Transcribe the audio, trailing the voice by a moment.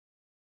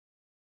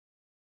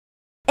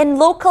In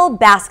local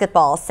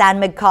basketball,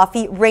 Mig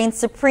Coffee reigned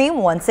supreme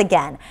once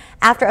again.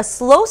 After a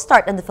slow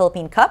start in the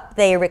Philippine Cup,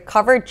 they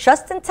recovered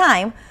just in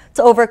time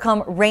to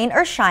overcome rain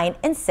or shine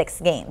in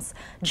 6 games.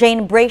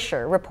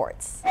 Bracher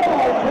reports.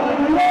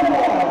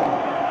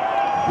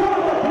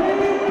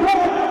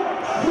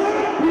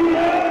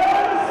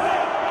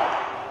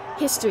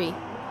 History.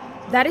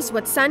 That is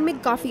what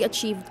Mig Coffee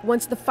achieved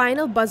once the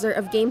final buzzer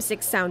of Game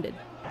 6 sounded.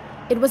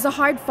 It was a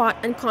hard-fought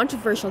and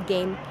controversial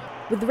game,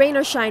 with rain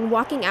or shine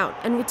walking out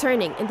and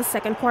returning in the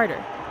second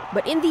quarter.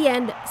 But in the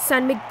end,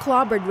 Mig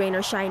clobbered rain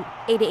or shine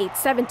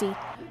 88-70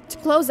 to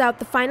close out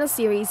the final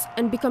series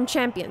and become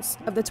champions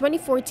of the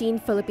 2014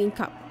 Philippine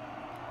Cup.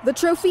 The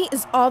trophy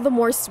is all the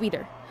more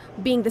sweeter,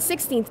 being the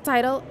 16th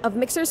title of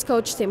Mixers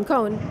coach Tim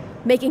Cone,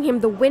 making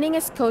him the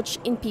winningest coach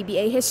in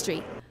PBA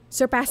history,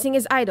 surpassing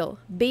his idol,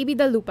 Baby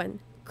Dalupan,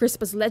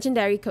 Crispa's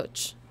legendary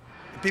coach.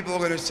 People are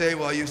going to say,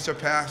 well, you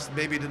surpassed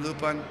Baby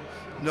Dalupan.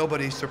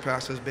 Nobody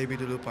surpasses Baby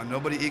Dalupan.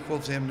 Nobody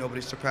equals him.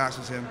 Nobody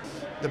surpasses him.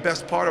 The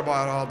best part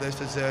about all this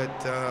is that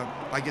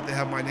I get to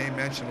have my name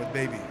mentioned with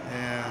Baby.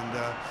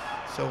 And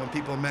so when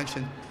people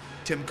mention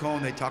Tim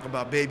Cone, they talk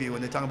about Baby.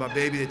 When they talk about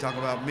Baby, they talk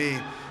about me.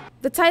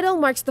 The title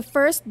marks the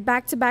first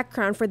back-to-back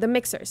crown for the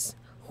Mixers,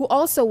 who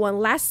also won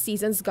last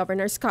season's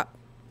Governor's Cup.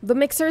 The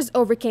Mixers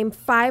overcame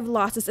 5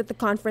 losses at the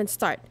conference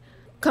start,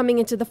 coming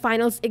into the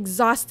finals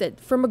exhausted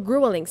from a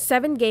grueling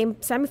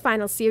 7-game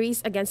semifinal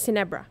series against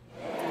Ginebra.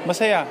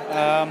 Masaya.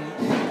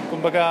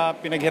 Kumbaga,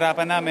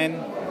 pinaghirapan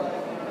namin.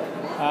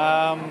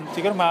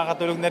 Siguro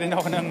makakatulog na rin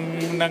ako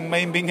ng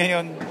mahimbing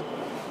ngayon.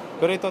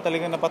 Pero ito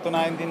talagang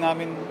napatunayan din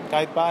namin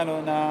kahit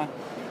paano na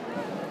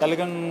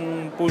talagang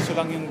pulso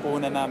lang yung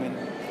puhunan namin.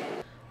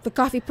 The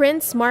Coffee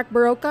Prince, Mark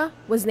Bracher,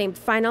 was named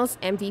Finals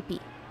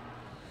MVP.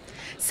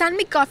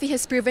 Mig Coffee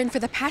has proven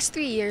for the past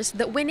 3 years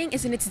that winning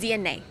is in its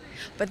DNA,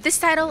 but this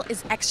title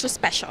is extra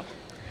special.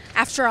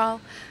 After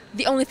all,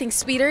 the only thing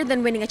sweeter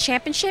than winning a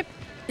championship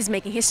is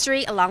making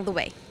history along the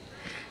way.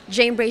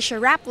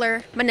 Bracher,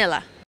 Rappler,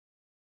 Manila.